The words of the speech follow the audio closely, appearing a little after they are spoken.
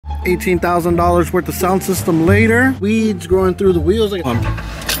$18,000 worth of sound system later. Weeds growing through the wheels.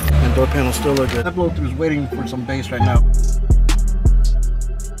 And door panels still look good. That blow through is waiting for some bass right now.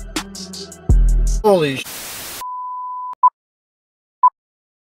 Holy sh!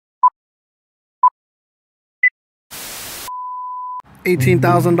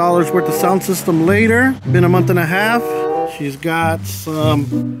 $18,000 worth of sound system later. Been a month and a half. She's got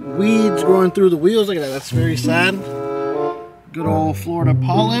some weeds growing through the wheels. Look at that. That's very sad. Good old Florida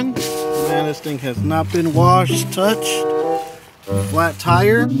pollen. Man, this thing has not been washed, touched. Flat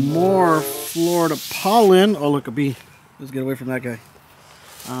tire. More Florida pollen. Oh, look, a bee. Let's get away from that guy.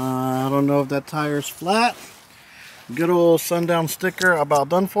 I don't know if that tire's flat. Good old sundown sticker. About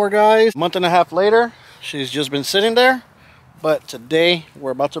done for, guys. A month and a half later, she's just been sitting there. But today,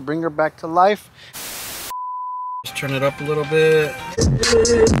 we're about to bring her back to life. Let's turn it up a little bit.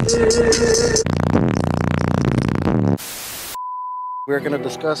 We're going to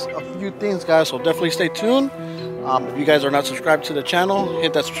discuss a few things, guys, so definitely stay tuned. If you guys are not subscribed to the channel,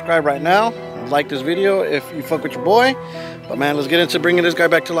 hit that subscribe right now. Like this video if you fuck with your boy. But man, let's get into bringing this guy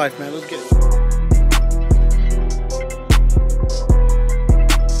back to life, man. Let's get it.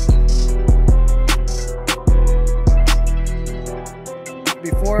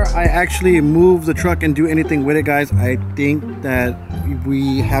 Before I actually move the truck and do anything with it, guys, I think that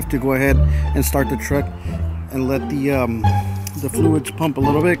we have to go ahead and start the truck and let the fluids pump a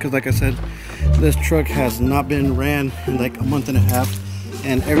little bit, because like I said, this truck has not been ran in like a month and a half,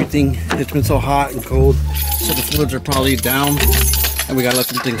 and everything, it's been so hot and cold, so the fluids are probably down, and we gotta let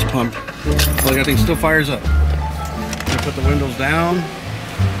them things pump. So that thing still fires up. We put the windows down,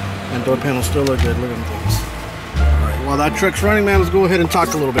 and door panels still look good. Look at them things. While that truck's running, man, let's go ahead and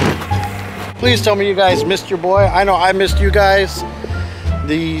talk a little bit. Please tell me you guys missed your boy. I know I missed you guys.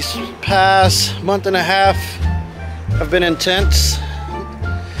 These past month and a half have been intense.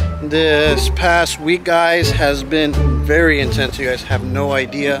 This past week, guys, has been very intense. You guys have no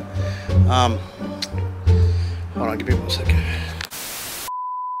idea. Hold on, give me 1 second.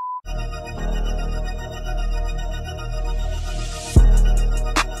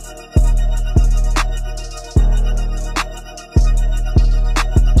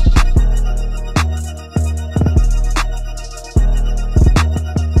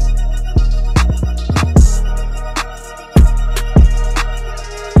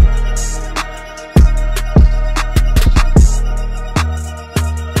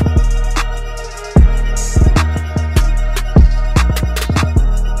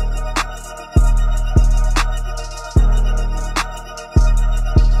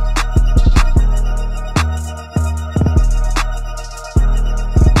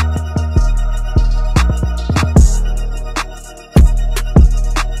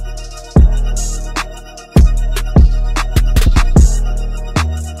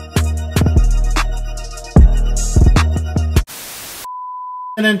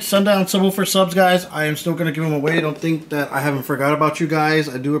 And then Sundown Subwoofer subs, guys, I am still going to give them away. Don't think that I haven't forgot about you guys.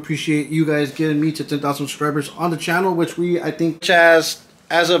 I do appreciate you guys getting me to 10,000 subscribers on the channel, which I think, as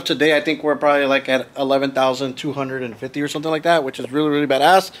of today, I think we're probably like at 11,250 or something like that, which is really, really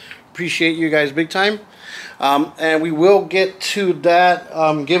badass. Appreciate you guys big time. And we will get to that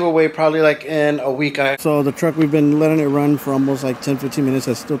giveaway probably like in a week. So the truck, we've been letting it run for almost like 10-15 minutes.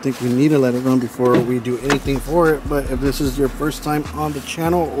 I still think we need to let it run before we do anything for it. But if this is your first time on the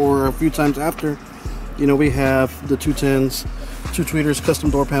channel or a few times after, you know, we have the 210s, 2 tweeters, custom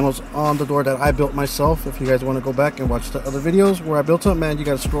door panels on the door that I built myself. If you guys want to go back and watch the other videos where I built them, man, you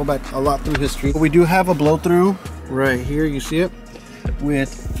got to scroll back a lot through history. We do have a blow through right here. You see it?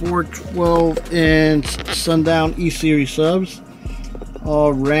 With 4 12-inch Sundown E-Series subs,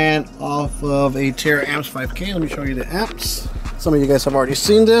 all ran off of a Terra Amps 5K. Let me show you the amps. Some of you guys have already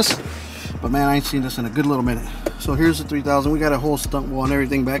seen this, but man, I ain't seen this in a good little minute. So here's the 3000. We got a whole stunt wall and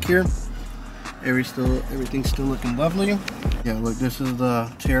everything back here. Everything's still looking lovely. Yeah, look, this is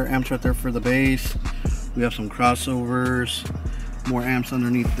the Terra Amps right there for the bass. We have some crossovers. More amps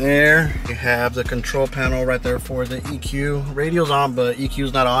underneath there. We have the control panel right there for the EQ. Radio's on, but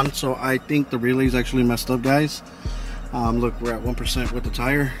EQ's not on, so I think the relay's actually messed up, guys. Look, we're at 1% with the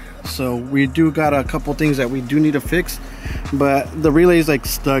tire, so we do got a couple things that we do need to fix, but the relay's like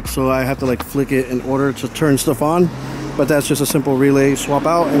stuck, so I have to like flick it in order to turn stuff on. But that's just a simple relay swap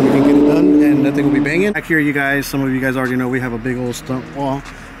out and we can get it done, and that thing will be banging. Back here, you guys, some of you guys already know we have a big old stunt wall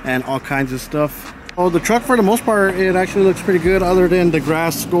and all kinds of stuff. Oh, the truck, for the most part, it actually looks pretty good other than the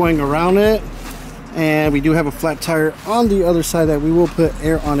grass going around it. And we do have a flat tire on the other side that we will put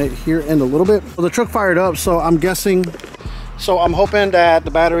air on it here in a little bit. Well, the truck fired up, so I'm guessing, so I'm hoping that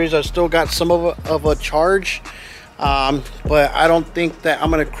the batteries are still got some of a charge. But I don't think that I'm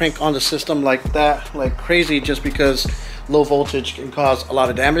gonna crank on the system like that, like crazy, just because low voltage can cause a lot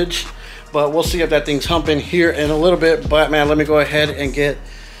of damage. But we'll see if that thing's humping here in a little bit. But man, let me go ahead and get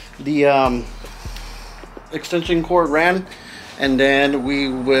the extension cord ran, and then we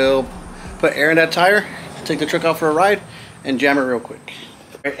will put air in that tire, take the truck out for a ride, and jam it real quick.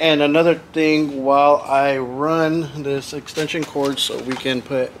 And another thing, while I run this extension cord so we can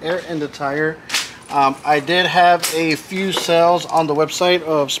put air in the tire, I did have a few sales on the website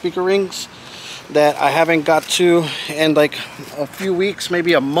of speaker rings that I haven't got to in like a few weeks,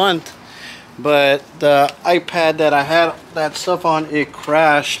 maybe a month. But the iPad that I had that stuff on, it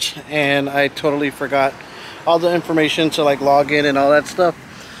crashed, and I totally forgot all the information to like log in and all that stuff.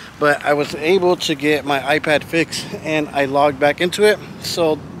 But I was able to get my iPad fixed, and I logged back into it.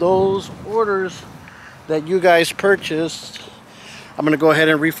 So those orders that you guys purchased, I'm gonna go ahead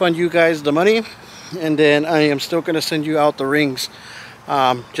and refund you guys the money, and then I am still gonna send you out the rings,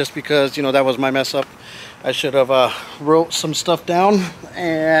 just because, you know, that was my mess up. I should have wrote some stuff down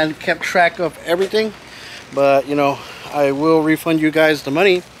and kept track of everything. But you know, I will refund you guys the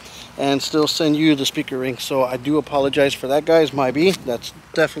money and still send you the speaker ring. So I do apologize for that, guys. That's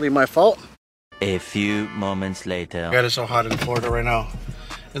definitely my fault. A few moments later. God, it's so hot in Florida right now.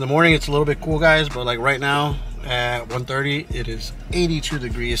 In the morning it's a little bit cool, guys, but like right now at 1:30 it is 82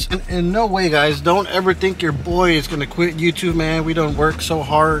 degrees. And in no way, guys, don't ever think your boy is gonna quit YouTube, man. We don't work so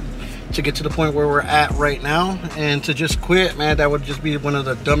hard to get to the point where we're at right now, and to just quit, man, that would just be one of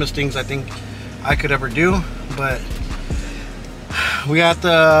the dumbest things I think I could ever do. But we have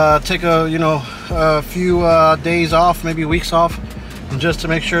to take a few days off, maybe weeks off, just to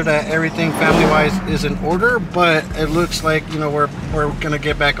make sure that everything family wise is in order. But it looks like, you know, we're gonna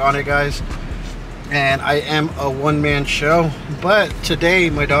get back on it, guys. And I am a one-man show, but today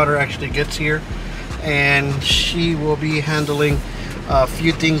my daughter actually gets here, and she will be handling a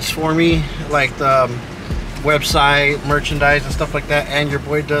few things for me, like the website, merchandise, and stuff like that. And your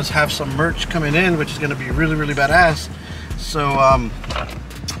boy does have some merch coming in, which is going to be really, really badass. So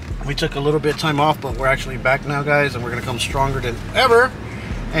we took a little bit of time off, but we're actually back now, guys, and we're going to come stronger than ever.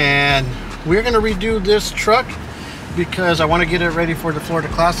 And we're going to redo this truck because I want to get it ready for the Florida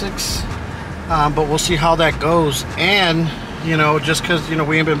Classics. But we'll see how that goes. And, you know, just because, you know,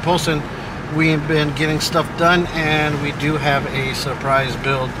 we ain't been posting, we've been getting stuff done, and we do have a surprise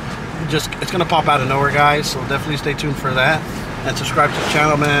build. It's gonna pop out of nowhere, guys, so definitely stay tuned for that, and subscribe to the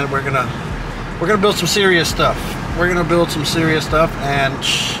channel, man. We're gonna build some serious stuff. And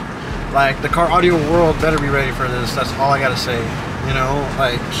like, the car audio world better be ready for this. That's all I gotta say. You know,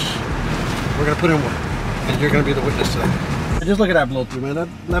 like, we're gonna put in work, and you're gonna be the witness to that. Just look at that blow through, man.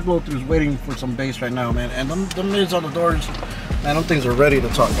 That blow through is waiting for some bass right now, man. And them lids on the doors, man, them things are ready to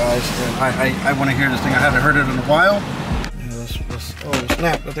talk, guys. And I want to hear this thing. I haven't heard it in a while. Yeah, oh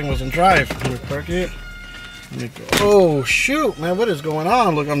snap, that thing was in drive. Let me park it. Let me go. Oh shoot, man, what is going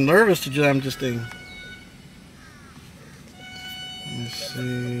on? Look, I'm nervous to jam this thing. Let me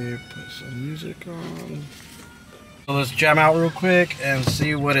see, put some music on. So let's jam out real quick and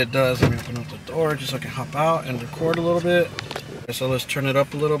see what it does. Let me open up the door just so I can hop out and record a little bit. So let's turn it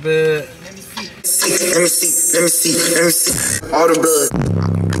up a little bit. Let me see. All the blood.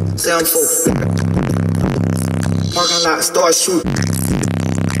 7-4. Parking lot, start shooting.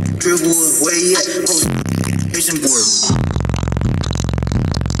 Dribble, where you at? Vision board.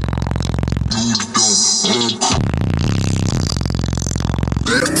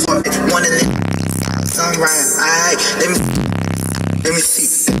 One in the sunrise. Alright, let me see.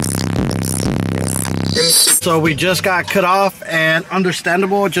 So we just got cut off, and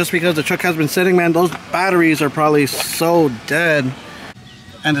understandable, just because the truck has been sitting, man. Those batteries are probably so dead,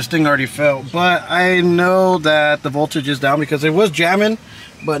 and this thing already fell. But I know that the voltage is down because it was jamming,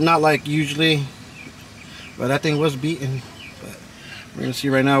 but not like usually. But that thing was beating. But we're gonna see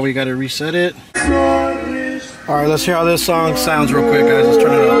right now. We got to reset it. All right, let's hear how this song sounds real quick, guys. Let's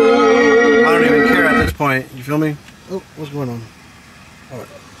turn it up. I don't even care at this point. You feel me? Oh, what's going on? All right,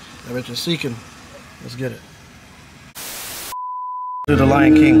 I bet you're seeking. Let's get it. Do the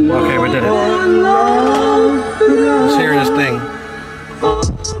Lion King. Okay, we did it. Let's hear this thing.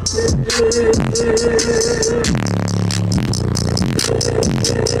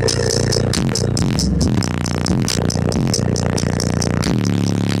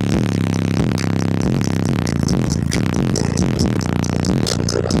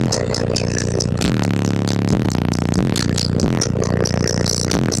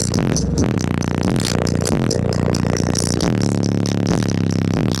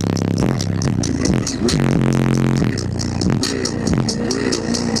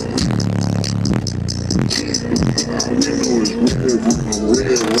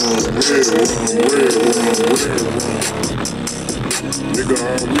 Nigga,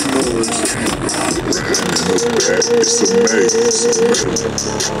 all we know is it's a May,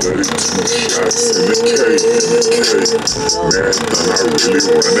 32 shots in the K, Marathon, I really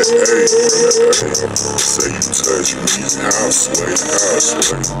run the A, Say you touch me, I'll sway.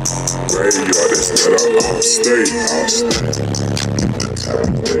 Graveyard, that's not an off state. The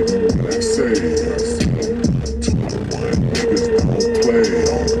top day, I say, 21 niggas don't play.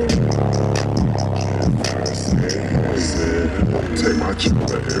 Take my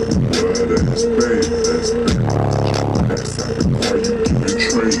chopper everywhere, that's babe, that's how the car you giving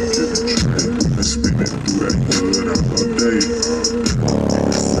trade, and spinning through that hood all day.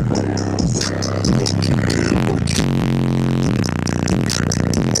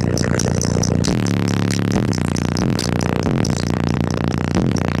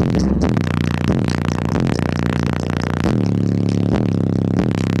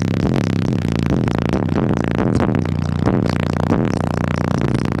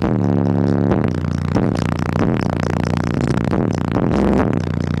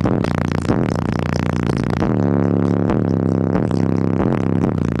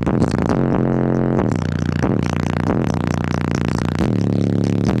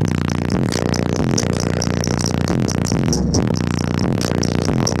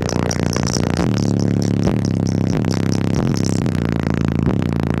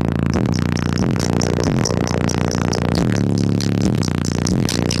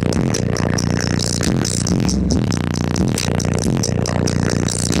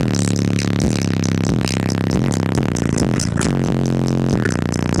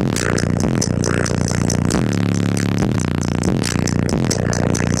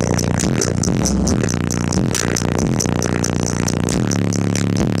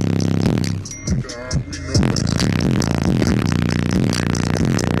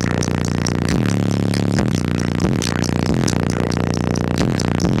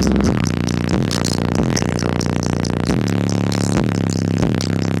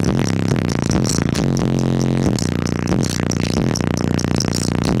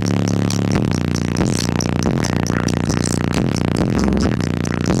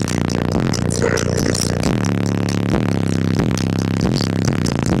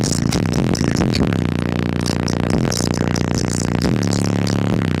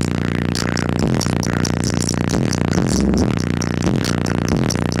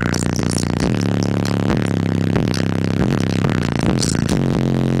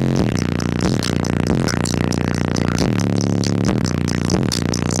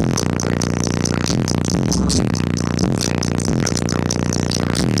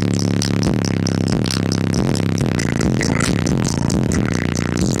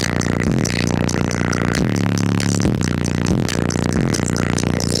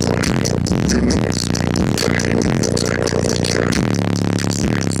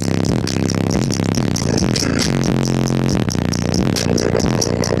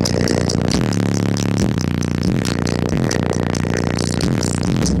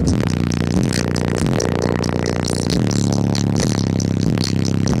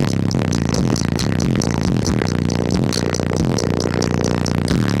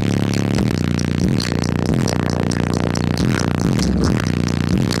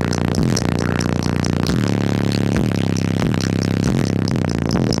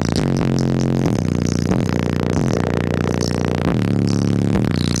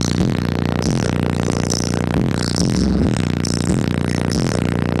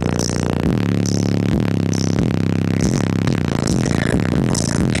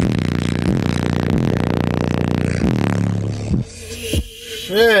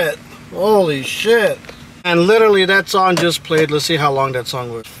 Shit. Holy shit. And literally that song just played. Let's see how long that song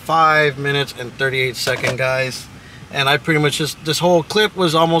was. 5 minutes and 38 seconds, guys. And I pretty much just, this whole clip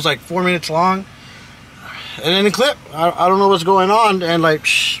was almost like 4 minutes long. And in the clip, I don't know what's going on. And like,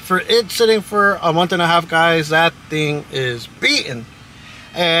 for it sitting for a month and a half, guys, that thing is beaten.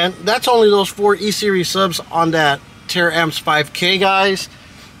 And that's only those 4 E-Series subs on that Terra Amps 5K, guys.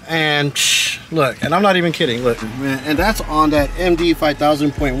 And look, and I'm not even kidding, look, man, and that's on that MD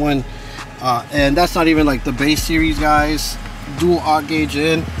 5000.1, and that's not even like the base series, guys. Dual aught gauge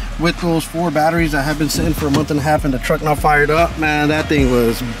in with those 4 batteries that have been sitting for a month and a half, and the truck now fired up. Man, that thing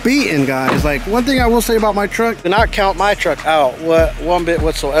was beaten, guys. Like, one thing I will say about my truck, do not count my truck out one bit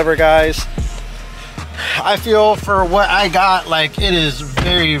whatsoever, guys. I feel for what I got, like, it is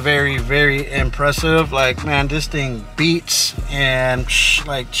very, very, very impressive. Like, man, this thing beats, and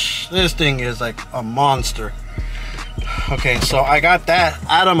like, this thing is like a monster. Okay, so I got that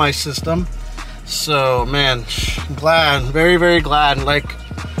out of my system. So, man, glad, very, very glad. Like,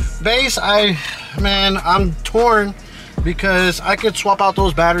 Base, I'm torn because I could swap out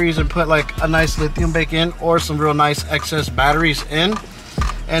those batteries and put like a nice lithium bake in, or some real nice excess batteries in,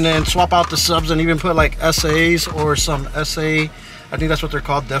 and then swap out the subs and even put like SAs or some SA, I think that's what they're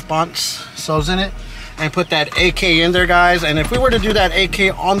called, Defbonts subs in it, and put that AK in there, guys. And if we were to do that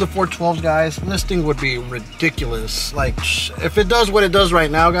AK on the 412s, guys, this thing would be ridiculous. Like, if it does what it does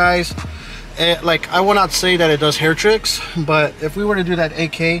right now, guys, like, I will not say that it does hair tricks, but if we were to do that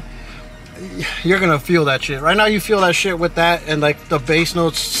AK, you're gonna feel that shit. Right now you feel that shit with that, and like the bass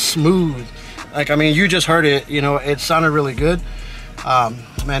notes smooth. Like, I mean, you just heard it, you know, it sounded really good.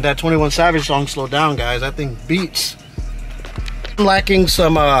 Man, that 21 Savage song, Slow Down, guys, that thing beats. I'm lacking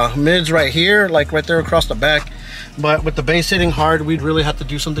some mids right here, like right there across the back, but with the bass hitting hard, we'd really have to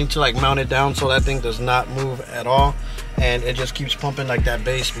do something to like mount it down so that thing does not move at all, and it just keeps pumping like that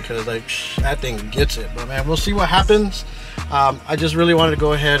bass, because like that thing gets it. But man, we'll see what happens. I just really wanted to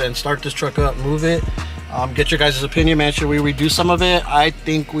go ahead and start this truck up, move it, get your guys' opinion, man. Should we redo some of it? I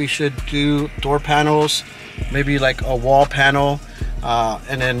think we should do door panels, maybe like a wall panel,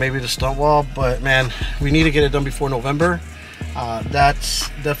 and then maybe the stunt wall. But man, we need to get it done before November. That's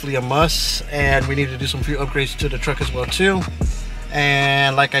definitely a must, and we need to do some few upgrades to the truck as well too.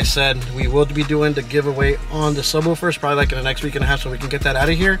 And like I said, we will be doing the giveaway on the subwoofers probably like in the next week and a half, so we can get that out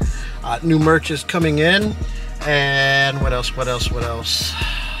of here. New merch is coming in, and what else?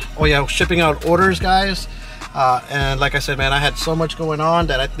 Oh yeah, shipping out orders, guys. And like I said, man, I had so much going on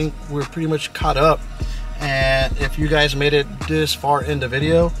that I think we're pretty much caught up. And if you guys made it this far in the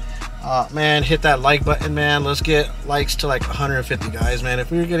video, man, hit that like button, man. Let's get likes to like 150, guys, man.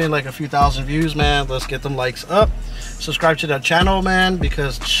 If we're getting like a few thousand views, man, let's get them likes up. Subscribe to the channel, man,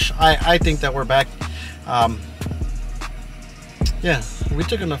 because I think that we're back. Yeah, we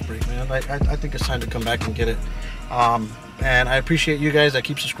took enough break, man. Like, I think it's time to come back and get it. And I appreciate you guys that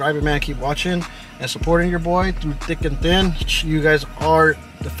keep subscribing, man, keep watching and supporting your boy through thick and thin. You guys are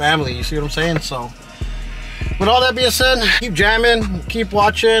the family, you see what I'm saying? So with all that being said, keep jamming, keep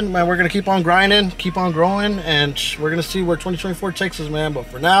watching, man. We're gonna keep on grinding, keep on growing, and we're gonna see where 2024 takes us, man. But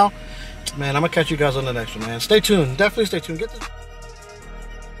for now, man, I'm gonna catch you guys on the next one, man. Stay tuned, definitely stay tuned. Get this